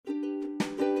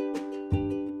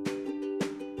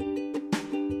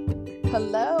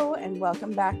Hello, and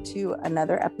welcome back to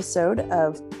another episode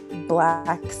of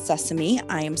Black Sesame.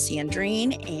 I am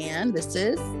Sandrine, and this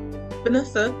is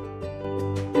Vanessa.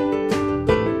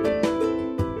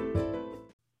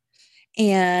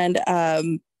 And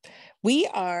we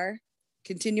are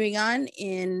continuing on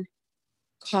in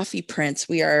Coffee Prince.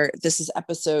 This is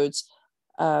episodes,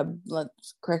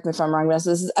 let's correct me if I'm wrong, Vanessa.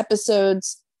 This is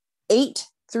episodes 9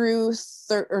 through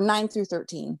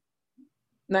 13.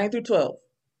 9 through 12.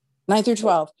 9 through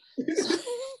 12.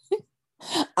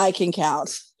 I can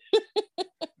count.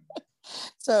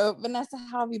 So, Vanessa,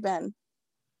 how have you been?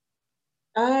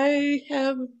 I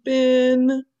have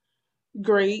been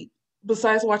great.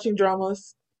 Besides watching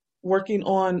dramas, working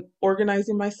on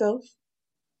organizing myself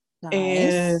Nice.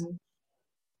 and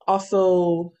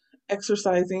also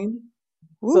exercising.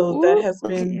 Whoop, So that whoop. has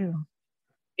Look at been you.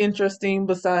 interesting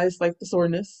besides like the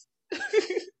soreness.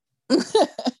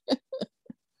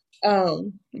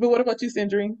 But what about you,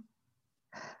 Sandrine?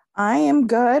 I am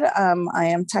good. I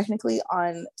am technically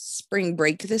on spring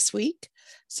break this week,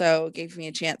 so it gave me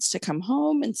a chance to come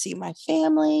home and see my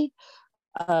family.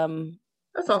 That's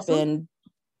I've awesome. been,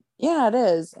 yeah, it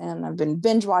is, and I've been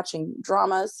binge watching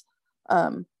dramas.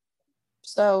 Um,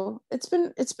 so it's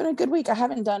been a good week. I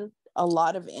haven't done a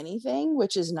lot of anything,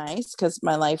 which is nice because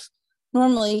my life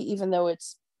normally, even though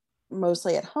it's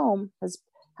mostly at home,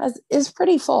 is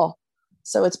pretty full.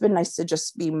 So it's been nice to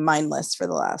just be mindless for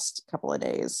the last couple of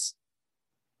days.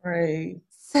 Right.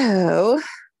 So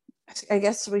I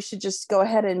guess we should just go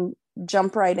ahead and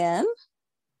jump right in.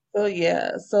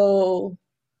 So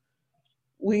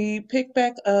we pick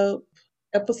back up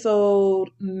episode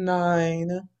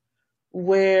 9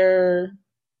 where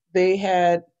they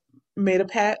had made a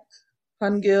pact,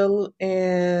 Hangil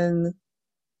and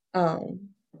um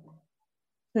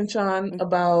Hinchan,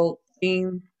 about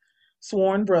being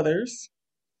sworn brothers.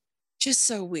 Just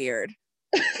so weird.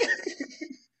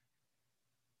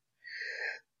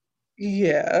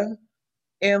 Yeah.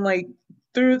 And like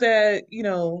through that,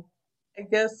 I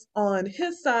guess on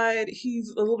his side, he's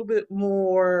a little bit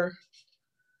more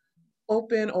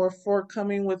open or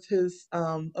forthcoming with his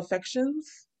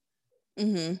affections.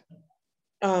 Mm-hmm.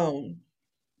 Um,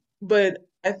 but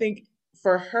I think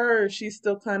for her, she's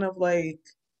still kind of like,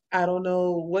 I don't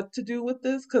know what to do with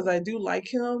this because I do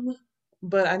like him,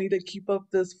 but I need to keep up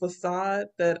this facade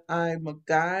that I'm a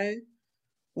guy,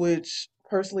 which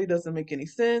personally doesn't make any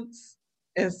sense.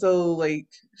 And so, like,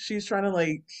 she's trying to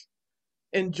like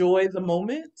enjoy the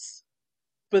moment,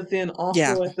 but then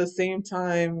Yeah. also at the same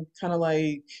time, kind of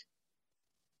like,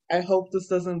 I hope this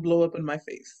doesn't blow up in my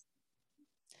face.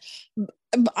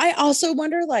 I also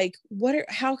wonder, like,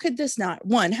 how could this not,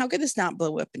 one, how could this not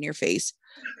blow up in your face?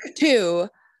 Two,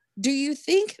 do you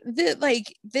think that,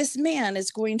 like, this man is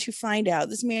going to find out,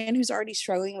 this man who's already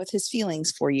struggling with his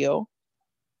feelings for you,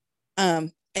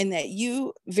 and that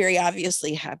you very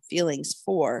obviously have feelings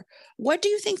for, what do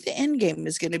you think the end game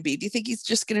is going to be? Do you think he's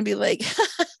just going to be like,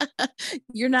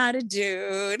 you're not a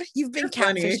dude, you've been You're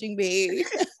funny. catfishing me,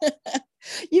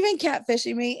 you've been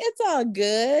catfishing me, it's all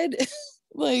good?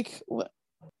 Like, what?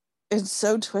 It's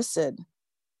so twisted.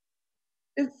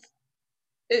 It's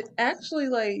it actually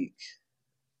like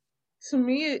to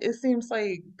me it seems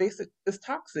like basic it's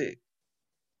toxic.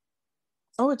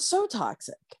 Oh, it's so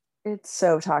toxic. It's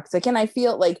so toxic. And I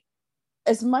feel like,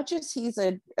 as much as he's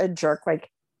a jerk, like,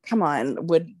 come on,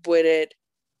 would it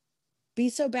be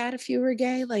so bad if you were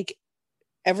gay? Like,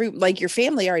 your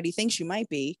family already thinks you might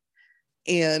be,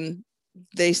 and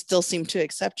they still seem to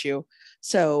accept you.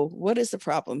 So what is the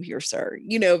problem here, sir?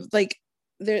 Like,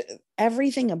 there,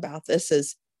 everything about this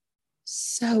is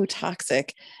so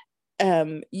toxic.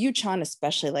 Yu Chan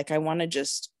especially, like, I want to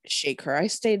just shake her. I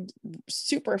stayed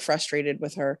super frustrated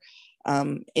with her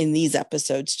in these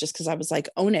episodes, just because I was like,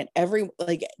 own it.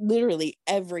 Literally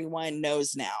everyone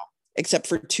knows now except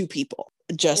for two people.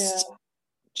 Yeah.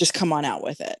 Just come on out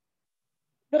with it.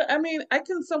 But I mean, I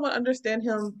can somewhat understand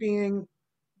him being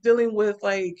dealing with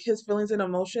like his feelings and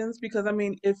emotions because I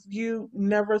mean, if you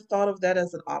never thought of that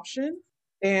as an option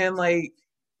and like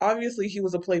obviously he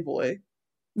was a playboy.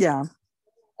 Yeah.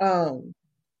 Um,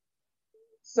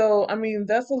 so I mean,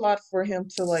 that's a lot for him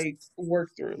to like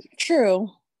work through. True.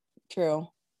 True.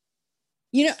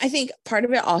 I think part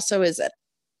of it also is that,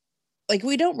 like,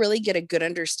 we don't really get a good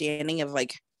understanding of,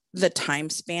 like, the time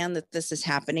span that this is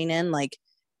happening in. Like,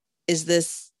 is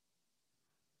this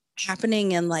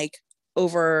happening in, like,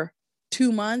 over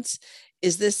 2 months?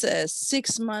 Is this a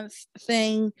 6 month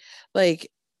thing?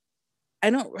 Like, I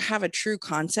don't have a true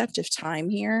concept of time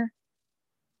here.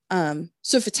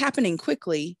 So if it's happening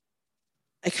quickly,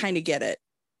 I kind of get it.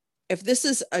 If this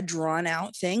is a drawn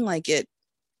out thing, like,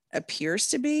 appears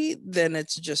to be, then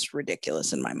it's just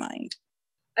ridiculous in my mind.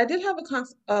 I did have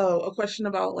a question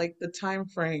about like the time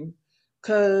frame,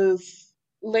 because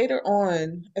later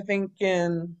on, I think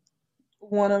in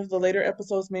one of the later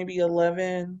episodes, maybe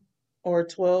 11 or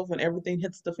 12, when everything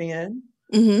hits the fan,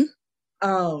 Mm-hmm.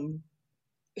 um,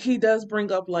 he does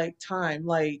bring up like time,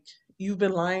 like you've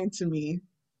been lying to me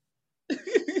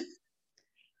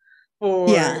for,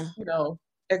 Yeah.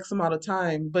 X amount of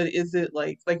time, but is it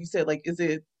like you said, like is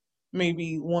it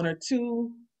maybe 1 or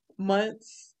 2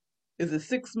 months? Is it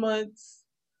 6 months?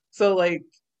 So like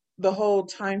the whole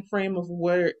time frame of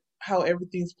where how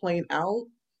everything's playing out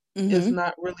is Mm-hmm.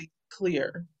 not really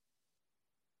clear.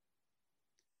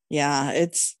 Yeah,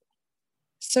 it's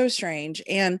so strange.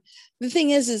 And the thing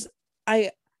is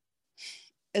I,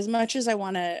 as much as I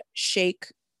want to shake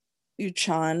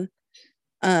Uchan,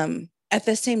 at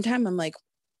the same time, I'm like,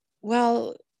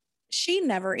 well, she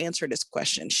never answered his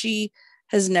question. She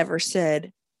has never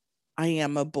said, I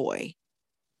am a boy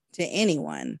to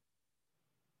anyone.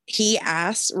 He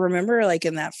asked, remember, like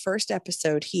in that first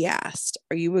episode, he asked,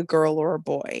 are you a girl or a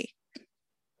boy?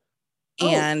 Oh,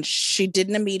 And she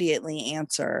didn't immediately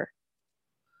answer.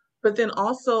 but then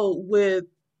also with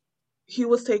he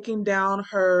was taking down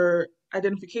her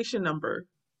identification number.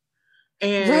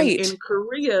 And Right. in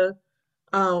Korea,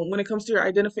 when it comes to your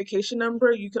identification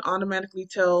number, you can automatically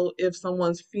tell if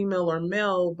someone's female or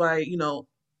male by,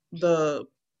 the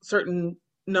certain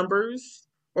numbers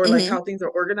or like Mm-hmm. how things are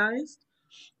organized.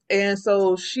 And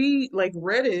so she like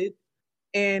read it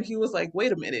and he was like,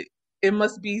 wait a minute, it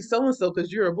must be so and so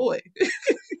because you're a boy.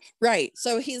 Right.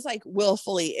 So he's like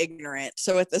willfully ignorant.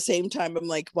 So at the same time, I'm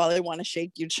like, while I want to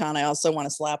shake you, Chan, I also want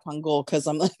to slap Hangul because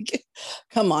I'm like,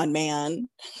 come on, man.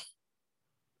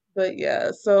 But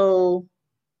yeah, so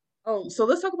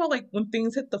let's talk about like when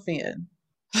things hit the fan.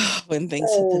 When things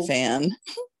hit the So fan.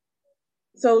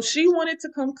 so she wanted to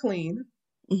come clean,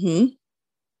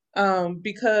 Mm-hmm.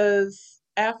 because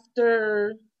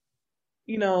after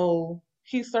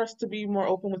he starts to be more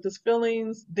open with his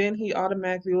feelings, then he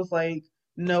automatically was like,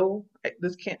 no,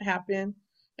 this can't happen.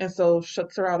 And so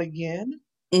shuts her out again.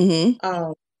 Mm-hmm.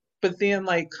 Um, but then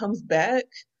like comes back.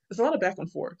 There's a lot of back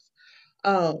and forth.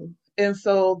 And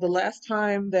so the last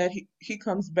time that he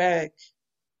comes back,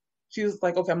 she was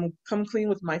like, okay, I'm gonna come clean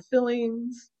with my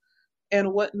feelings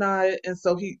and whatnot. And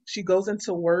so she goes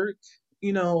into work,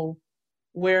 you know,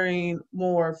 wearing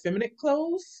more feminine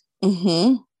clothes,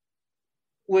 Mm-hmm.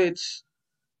 which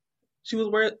she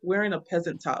was wearing a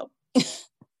peasant top.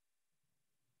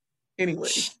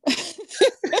 Anyways,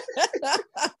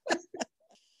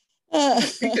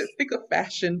 think of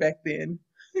fashion back then.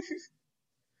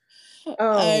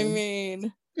 I Um,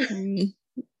 mean, mm,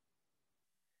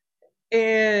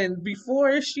 and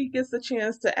before she gets a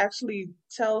chance to actually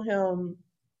tell him,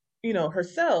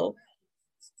 herself,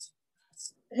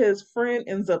 his friend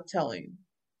ends up telling.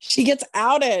 she gets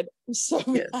outed. I'm so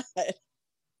Yes. mad.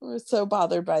 I was so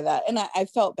bothered by that. And I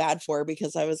felt bad for her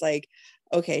because I was like,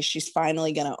 okay, she's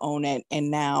finally going to own it.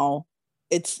 And now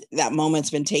it's that moment's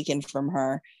been taken from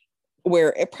her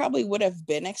where it probably would have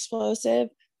been explosive,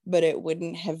 but it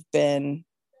wouldn't have been,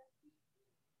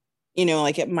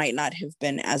 like it might not have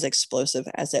been as explosive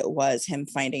as it was him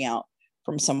finding out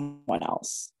from someone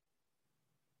else.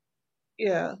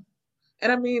 Yeah.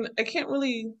 And I mean, I can't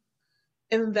really,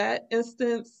 in that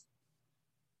instance,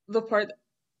 the part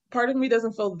of me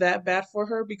doesn't feel that bad for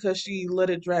her because she let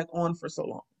it drag on for so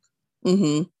long.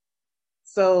 Mm-hmm.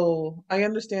 So I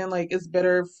understand like it's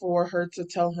better for her to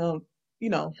tell him,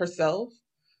 herself.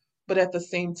 But at the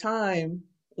same time,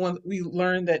 when we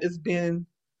learn that it's been,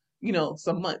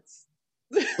 some months.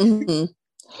 Mm-hmm.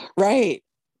 Right.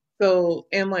 So,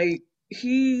 and like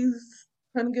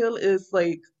Hangil is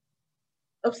like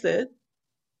upset,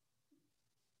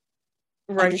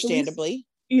 rightfully, Understandably.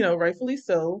 rightfully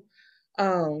so,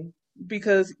 um,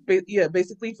 because yeah,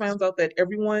 basically finds out that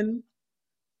everyone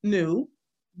knew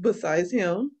besides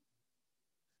him.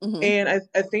 Mm-hmm. And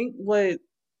I think what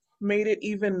made it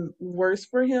even worse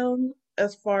for him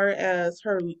as far as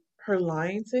her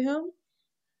lying to him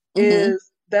Mm-hmm.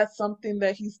 is that's something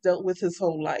that he's dealt with his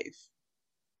whole life.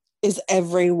 Is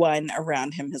everyone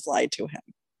around him has lied to him.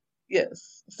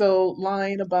 Yes. So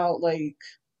lying about like,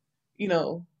 you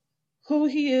know, who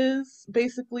he is,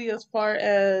 basically, as far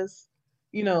as,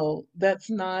 that's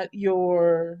not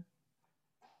your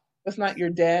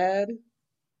dad.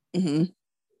 Mm-hmm.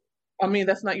 I mean,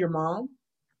 that's not your mom.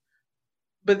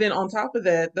 But then on top of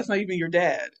that, that's not even your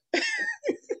dad.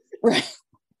 Right.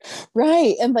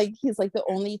 Right. And like he's like the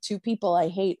only two people I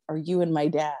hate are you and my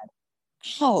dad.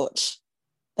 Ouch.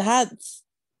 That's,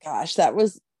 gosh, that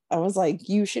was, I was like,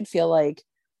 you should feel like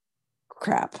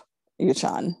crap,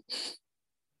 Yuchan.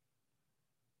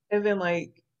 And then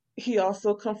like he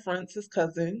also confronts his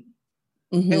cousin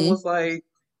and Mm-hmm. was like,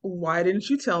 why didn't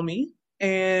you tell me?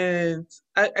 And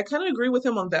I kind of agree with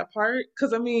him on that part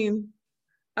because I mean,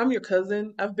 I'm your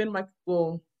cousin. I've been my,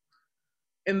 well,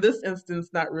 in this instance,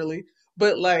 not really,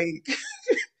 but like,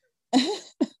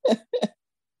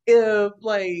 if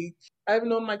like I've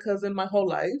known my cousin my whole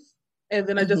life and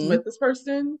then I just Mm-hmm. met this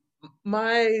person,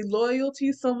 my loyalty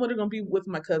is somewhat gonna be with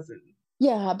my cousin.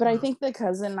 Yeah, but I think the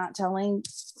cousin not telling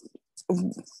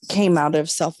came out of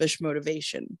selfish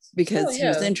motivation Oh because he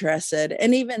was yeah. interested.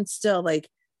 And even still, like,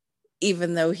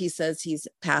 even though he says he's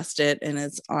past it and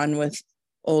it's on with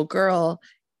old girl,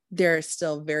 there's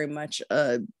still very much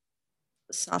a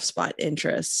soft spot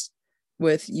interest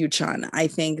with Yuchan. I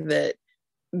think that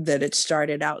it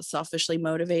started out selfishly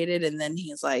motivated and then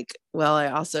he's like, well, I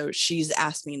also she's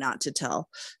asked me not to tell.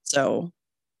 So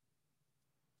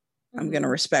I'm gonna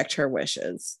Hmm. respect her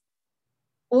wishes.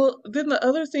 Well, then the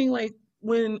other thing, like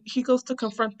when he goes to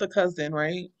confront the cousin,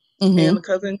 right? And the Mm-hmm.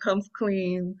 cousin comes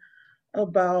clean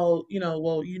about,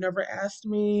 well, you never asked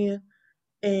me.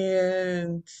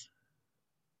 And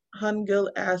Hangil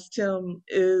asked him,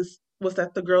 was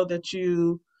that the girl that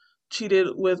you cheated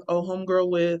with a homegirl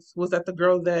with? Was that the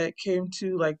girl that came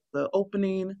to like the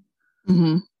opening?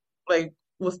 Mm-hmm. Like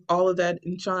was all of that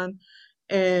in Chan?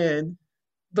 And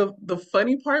the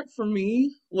funny part for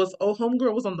me was oh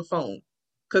homegirl was on the phone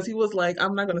because he was like,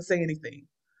 I'm not gonna say anything.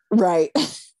 Right.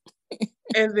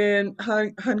 And then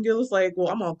Hangil was like, well,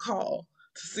 I'm on call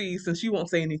to see since you won't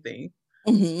say anything.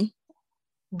 Mm-hmm.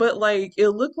 But like it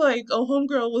looked like oh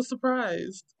homegirl was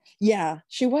surprised. Yeah,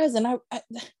 she was. And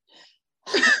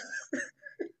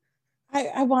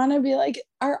I want to be like,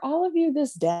 are all of you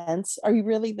this dense? Are you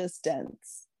really this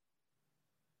dense?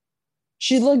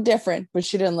 She looked different, but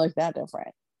she didn't look that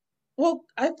different. Well,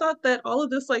 I thought that all of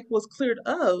this like was cleared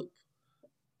up,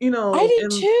 I did in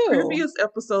too. previous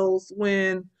episodes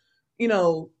when, you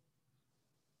know,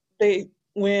 they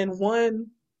when one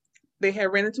they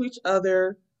had ran into each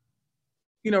other,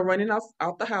 running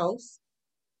out the house.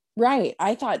 Right.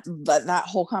 I thought that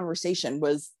whole conversation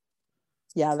was,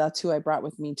 yeah, that's who I brought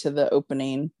with me to the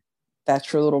opening.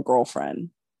 That's your little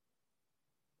girlfriend.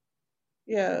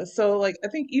 Yeah, so like I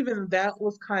think even that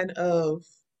was kind of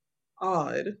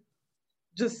odd.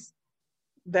 Just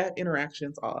that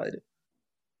interaction's odd.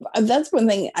 That's one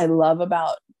thing I love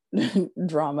about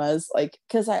dramas, like,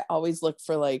 because I always look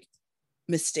for like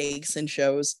mistakes in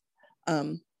shows.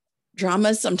 Um,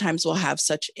 Dramas sometimes will have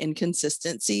such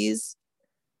inconsistencies,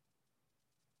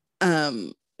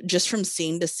 um, just from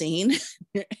scene to scene.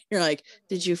 You're like,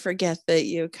 did you forget that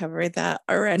you covered that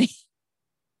already?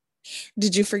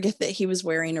 Did you forget that he was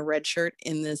wearing a red shirt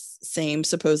in this same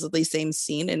supposedly same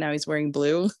scene and now he's wearing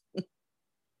blue?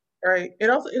 Right. It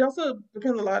also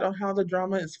depends a lot on how the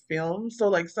drama is filmed. So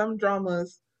like some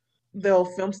dramas, they'll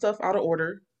film stuff out of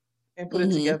order and put it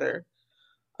Mm-hmm. together.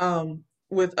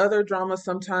 With other dramas,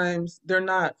 sometimes they're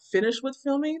not finished with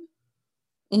filming.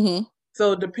 Mm-hmm.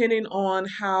 So depending on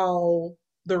how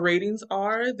the ratings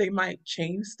are, they might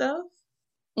change stuff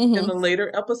in Mm-hmm. the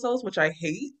later episodes, which I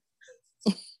hate.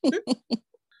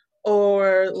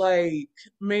 Or like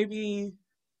maybe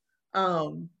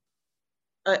um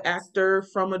an actor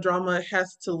from a drama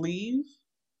has to leave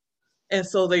and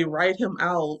so they write him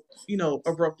out,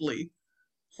 abruptly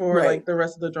for like Right. the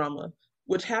rest of the drama.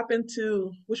 Which happened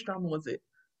to which drama was it?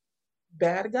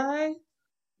 Bad Guy?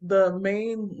 The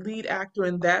main lead actor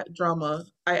in that drama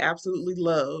I absolutely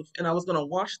love, and I was gonna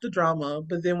watch the drama,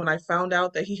 but then when I found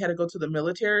out that he had to go to the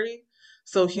military,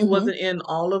 so he Mm-hmm. wasn't in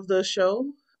all of the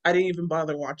show, I didn't even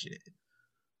bother watching it.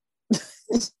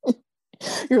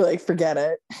 You're like, forget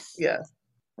it. Yeah.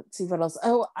 Let's see what else.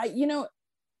 Oh,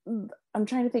 I'm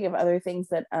trying to think of other things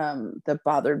that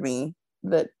bothered me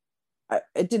that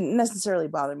it didn't necessarily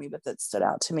bother me, but that stood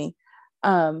out to me.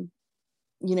 Um,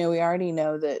 we already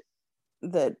know that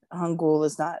Hangul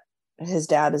is not his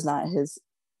dad is not his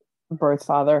birth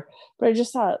father, but I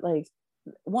just thought like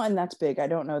one that's big. I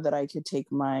don't know that I could take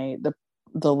the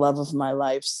love of my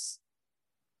life's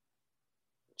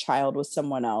child with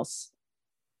someone else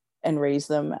and raise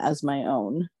them as my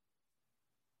own.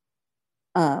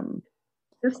 Um,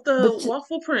 It's the but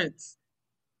Waffle Prince.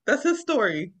 That's his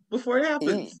story before it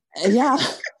happens. yeah,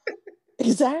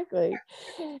 exactly.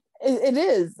 It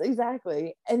is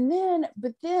exactly.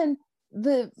 But then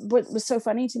what was so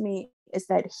funny to me is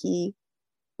that he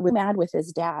was mad with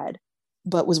his dad,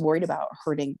 but was worried about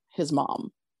hurting his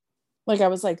mom. Like I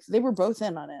was like, they were both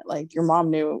in on it. Like your mom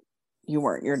knew you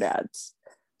weren't your dad's.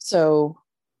 So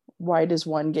why does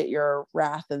one get your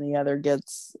wrath and the other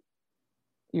gets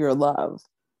your love?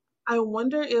 I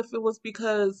wonder if it was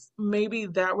because maybe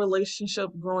that relationship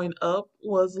growing up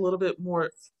was a little bit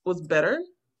more was better.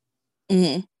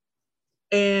 Hmm.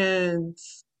 And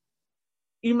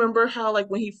you remember how like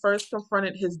when he first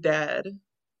confronted his dad, Hmm.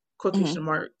 quotation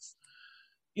marks,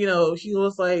 he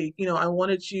was like, I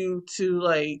wanted you to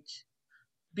like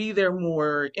be there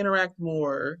more, interact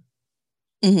more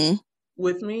Hmm.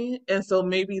 with me. And so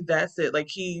maybe that's it. Like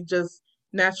he just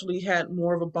naturally had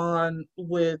more of a bond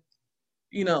with,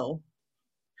 you know,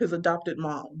 his adopted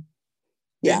mom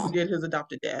than Yeah. he did his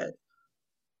adopted dad.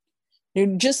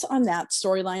 Dude, just on that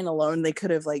storyline alone, they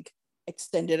could have like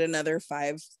extended another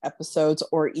 5 episodes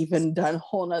or even done a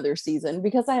whole nother season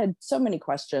because I had so many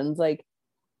questions. Like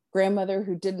grandmother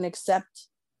who didn't accept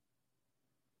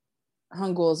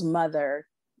Hangul's mother,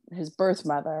 his birth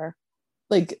mother,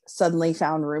 like suddenly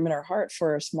found room in her heart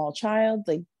for a small child.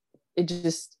 Like it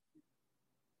just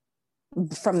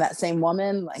from that same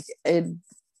woman, like it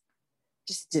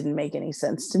just didn't make any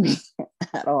sense to me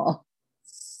at all.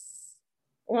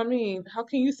 Well, I mean, how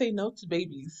can you say no to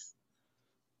babies?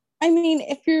 I mean,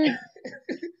 if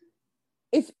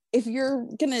you're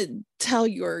gonna tell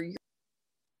you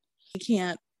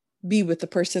can't be with the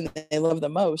person that they love the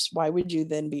most, why would you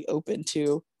then be open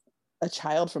to a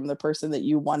child from the person that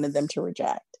you wanted them to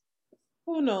reject?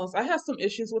 Who knows? I have some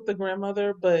issues with the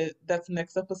grandmother, but that's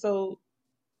next episode.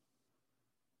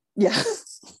 Yeah.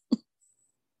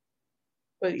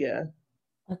 But yeah.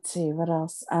 Let's see what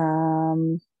else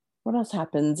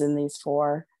happens in these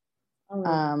four. Um,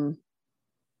 um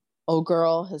Old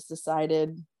girl has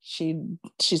decided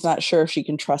she's not sure if she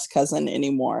can trust cousin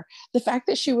anymore. The fact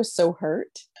that she was so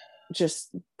hurt just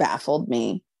baffled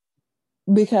me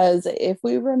because if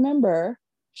we remember,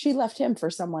 she left him for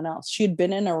someone else. She'd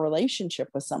been in a relationship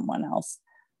with someone else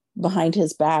behind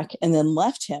his back and then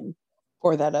left him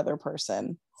for that other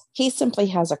person. He simply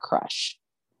has a crush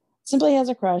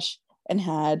and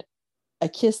had a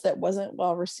kiss that wasn't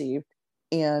well received.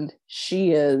 And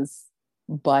she is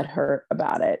butthurt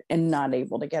about it and not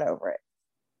able to get over it.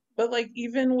 but like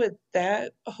even with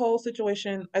that whole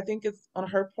situation, I think it's on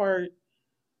her part.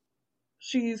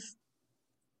 She's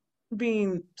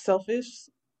being selfish,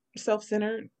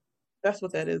 self-centered. That's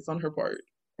what that is on her part.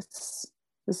 It's,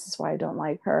 this is why I don't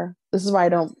like her. This is why I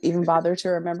don't even bother to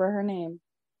remember her name.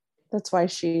 That's why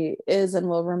she is and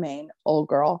will remain old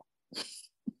girl.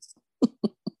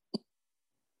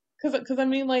 Cause I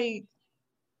mean, like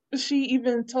she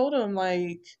even told him,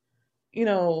 like, you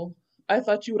know, I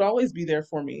thought you would always be there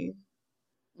for me.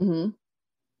 Mm-hmm.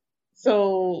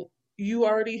 So you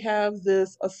already have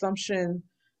this assumption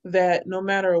that no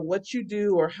matter what you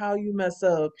do or how you mess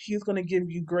up, he's going to give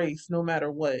you grace no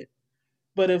matter what.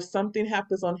 But if something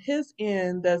happens on his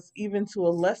end that's even to a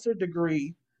lesser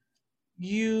degree,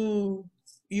 you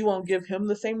you won't give him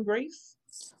the same grace.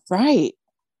 Right.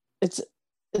 It's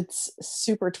it's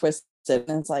super twisted.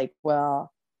 And it's like,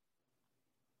 well,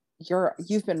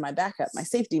 you've been my backup, my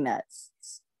safety net.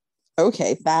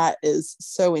 Okay, that is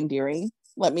so endearing.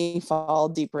 Let me fall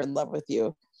deeper in love with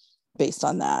you based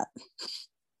on that.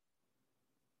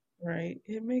 Right?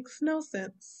 It makes no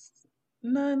sense.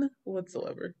 None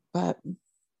whatsoever. But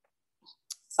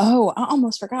oh, I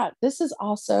almost forgot. This is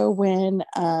also when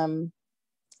in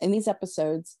these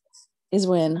episodes is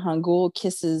when Hangul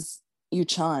kisses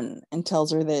Yuchan and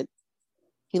tells her that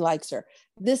he likes her.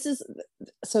 This is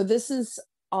this is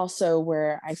also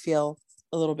where I feel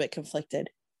a little bit conflicted.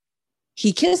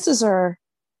 He kisses her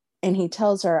and he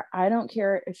tells her, I don't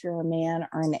care if you're a man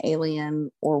or an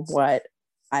alien or what,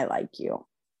 I like you.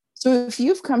 So if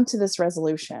you've come to this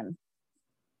resolution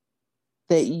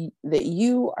that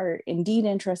you are indeed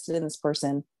interested in this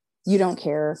person, you don't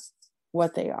care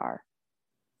what they are,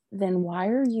 then why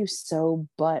are you so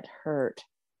butt hurt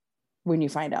when you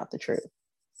find out the truth?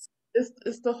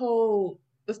 It's the whole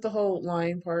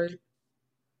lying part.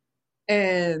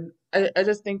 And I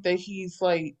just think that he's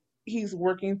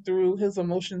working through his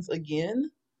emotions again,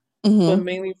 but Mm-hmm.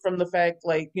 mainly from the fact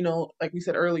like, like we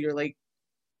said earlier, like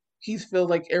he feels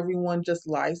like everyone just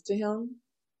lies to him.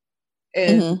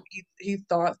 And Mm-hmm. he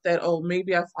thought that, oh,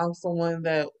 maybe I found someone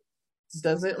that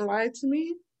doesn't lie to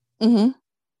me, Mm-hmm.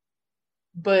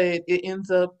 but it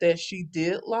ends up that she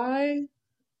did lie.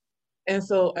 And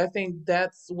so I think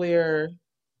that's where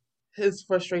his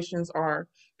frustrations are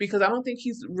because I don't think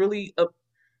he's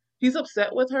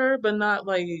upset with her, but not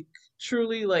like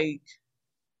truly like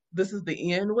this is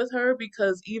the end with her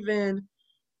because even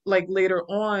like later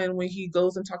on when he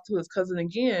goes and talks to his cousin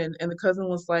again and the cousin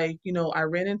was like, I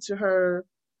ran into her,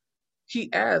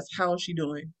 he asked, how is she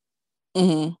doing?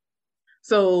 Mm-hmm.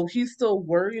 So he's still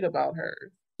worried about her.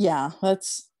 Yeah,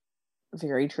 that's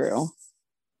very true.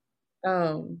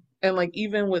 And like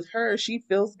even with her, she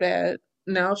feels bad.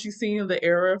 Now she's seeing the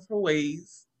error of her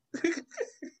ways.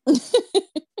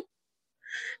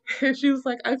 And she was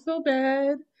like, I feel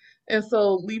bad. And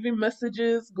so leaving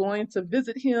messages, going to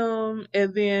visit him,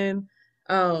 and then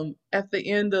at the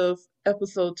end of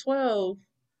episode 12,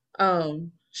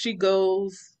 she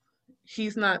goes,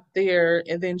 he's not there,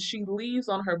 and then she leaves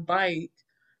on her bike,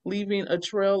 leaving a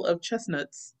trail of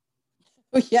chestnuts.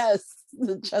 Yes,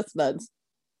 the chestnuts,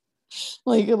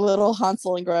 like a little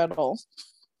Hansel and Gretel.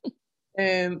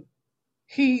 And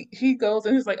he goes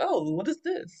and he's like, "Oh, what is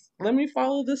this? Let me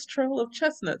follow this trail of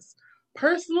chestnuts."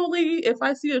 Personally, if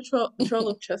I see a trail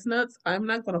of chestnuts, I'm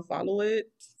not gonna follow it.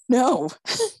 No.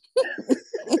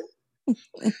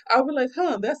 I'll be like,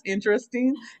 "Huh, that's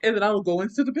interesting," and then I'll go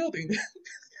into the building.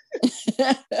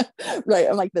 Right.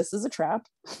 I'm like, this is a trap.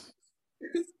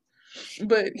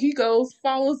 But he goes,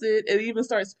 follows it, and even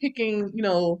starts picking,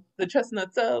 the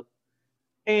chestnuts up,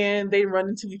 and they run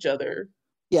into each other.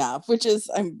 Yeah, which is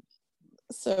I'm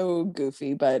so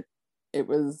goofy, but it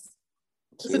was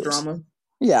It's a cute. drama.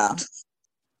 Yeah.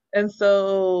 And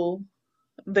so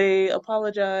they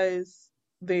apologize,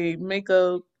 they make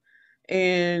up,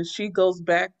 and she goes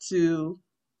back to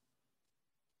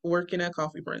working at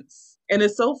Coffee Prince. And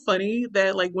it's so funny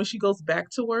that like when she goes back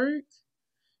to work,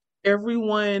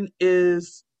 everyone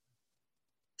is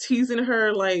teasing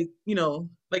her like,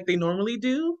 like they normally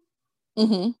do,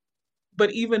 Hmm.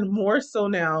 but even more so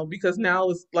now because now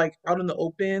it's like out in the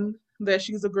open that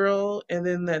she's a girl and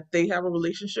then that they have a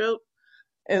relationship.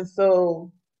 And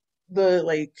so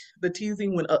the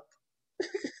teasing went up.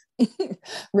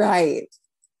 Right.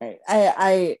 Right.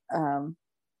 I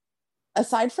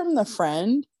aside from the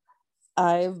friend,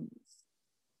 I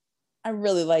I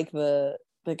really like the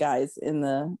guys in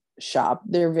the shop.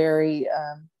 They're very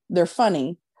they're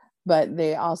funny, but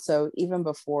they also even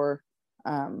before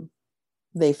um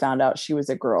they found out she was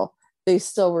a girl, they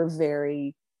still were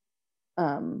very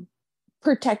um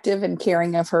protective and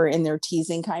caring of her in their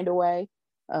teasing kind of way.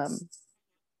 Um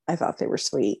I thought they were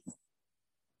sweet.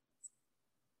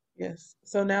 Yes.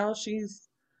 So now she's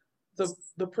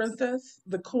the princess,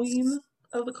 the queen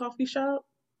of the coffee shop.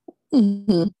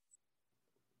 Mm-hmm.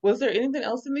 Was there anything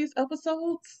else in these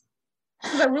episodes?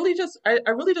 Because I really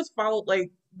just followed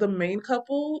like the main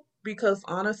couple because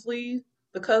honestly,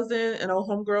 the cousin and old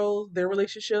homegirl, their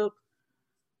relationship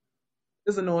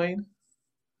is annoying.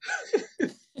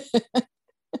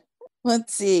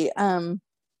 Let's see.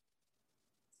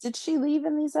 Did she leave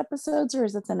in these episodes, or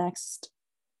is it the next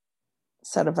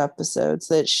set of episodes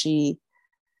that she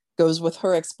goes with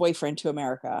her ex-boyfriend to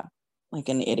America like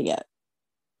an idiot?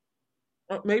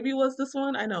 Or maybe it was this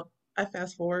one. I know I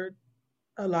fast forward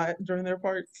a lot during their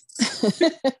parts.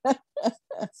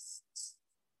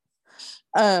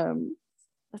 um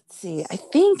let's see. I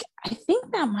think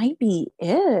that might be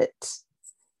it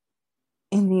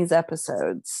in these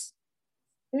episodes.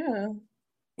 Yeah.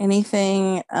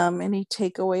 Anything any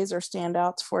takeaways or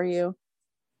standouts for you?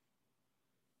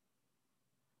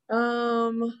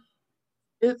 Um,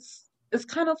 it's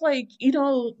kind of like,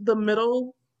 the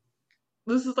middle.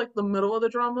 This is like the middle of the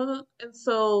drama. And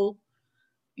so,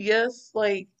 yes,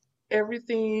 like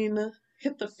everything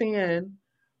hit the fan,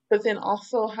 but then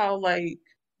also how like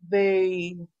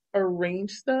they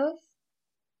arrange stuff.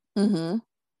 Mm-hmm.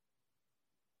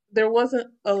 There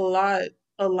wasn't a lot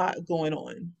going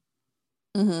on.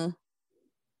 Mm-hmm.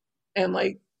 And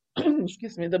like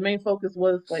excuse me, the main focus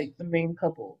was like the main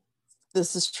couple.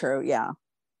 This is true. Yeah,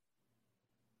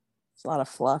 it's a lot of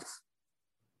fluff.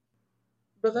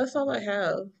 But that's all I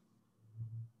have.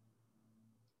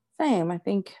 Same. I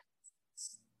think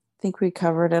we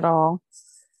covered it all.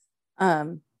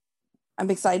 um I'm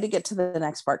excited to get to the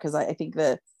next part because I think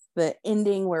the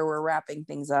ending where we're wrapping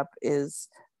things up is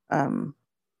um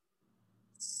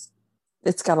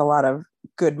it's got a lot of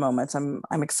good moments. I'm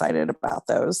excited about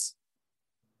those.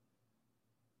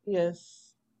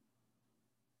 Yes.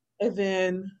 And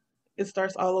then it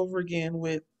starts all over again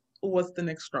with what's the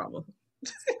next drama.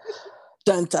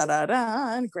 Dun dun dun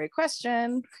dun. Great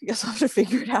question. I guess I'll have to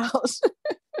figure it out.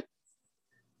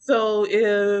 So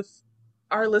if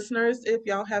our listeners, if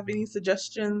y'all have any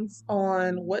suggestions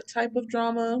on what type of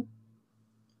drama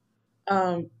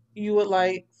you would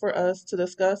like for us to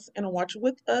discuss and watch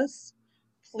with us,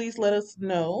 please let us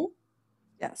know.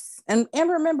 Yes, and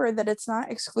remember that it's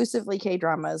not exclusively K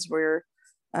dramas. We're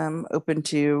open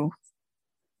to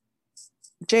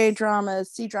J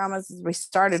dramas, C dramas. We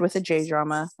started with a J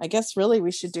drama. I guess really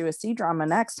we should do a C drama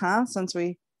next, huh? Since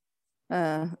we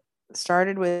uh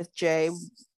started with J,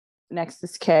 next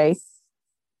is K.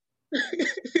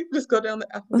 Just go down the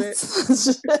alphabet.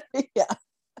 Yeah.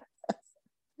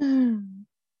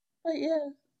 But yeah,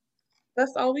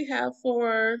 that's all we have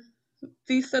for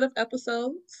these set of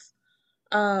episodes.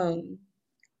 Um,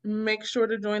 Make sure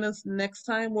to join us next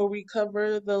time where we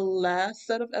cover the last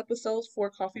set of episodes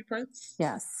for Coffee Prince.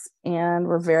 Yes. And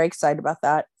we're very excited about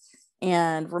that.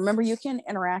 And remember, you can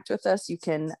interact with us. You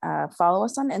can follow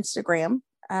us on Instagram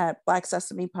at Black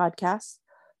Sesame Podcast,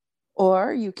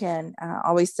 or you can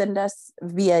always send us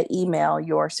via email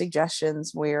your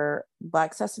suggestions. We're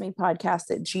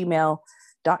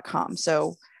blacksesamepodcast@gmail.com.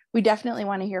 So we definitely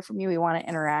want to hear from you. We want to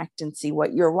interact and see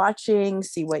what you're watching,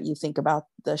 see what you think about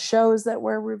the shows that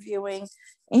we're reviewing,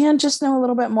 and just know a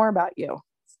little bit more about you.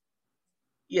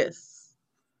 Yes.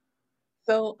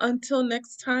 So until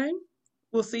next time,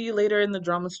 we'll see you later in the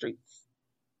drama streets.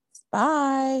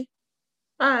 Bye.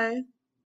 Bye.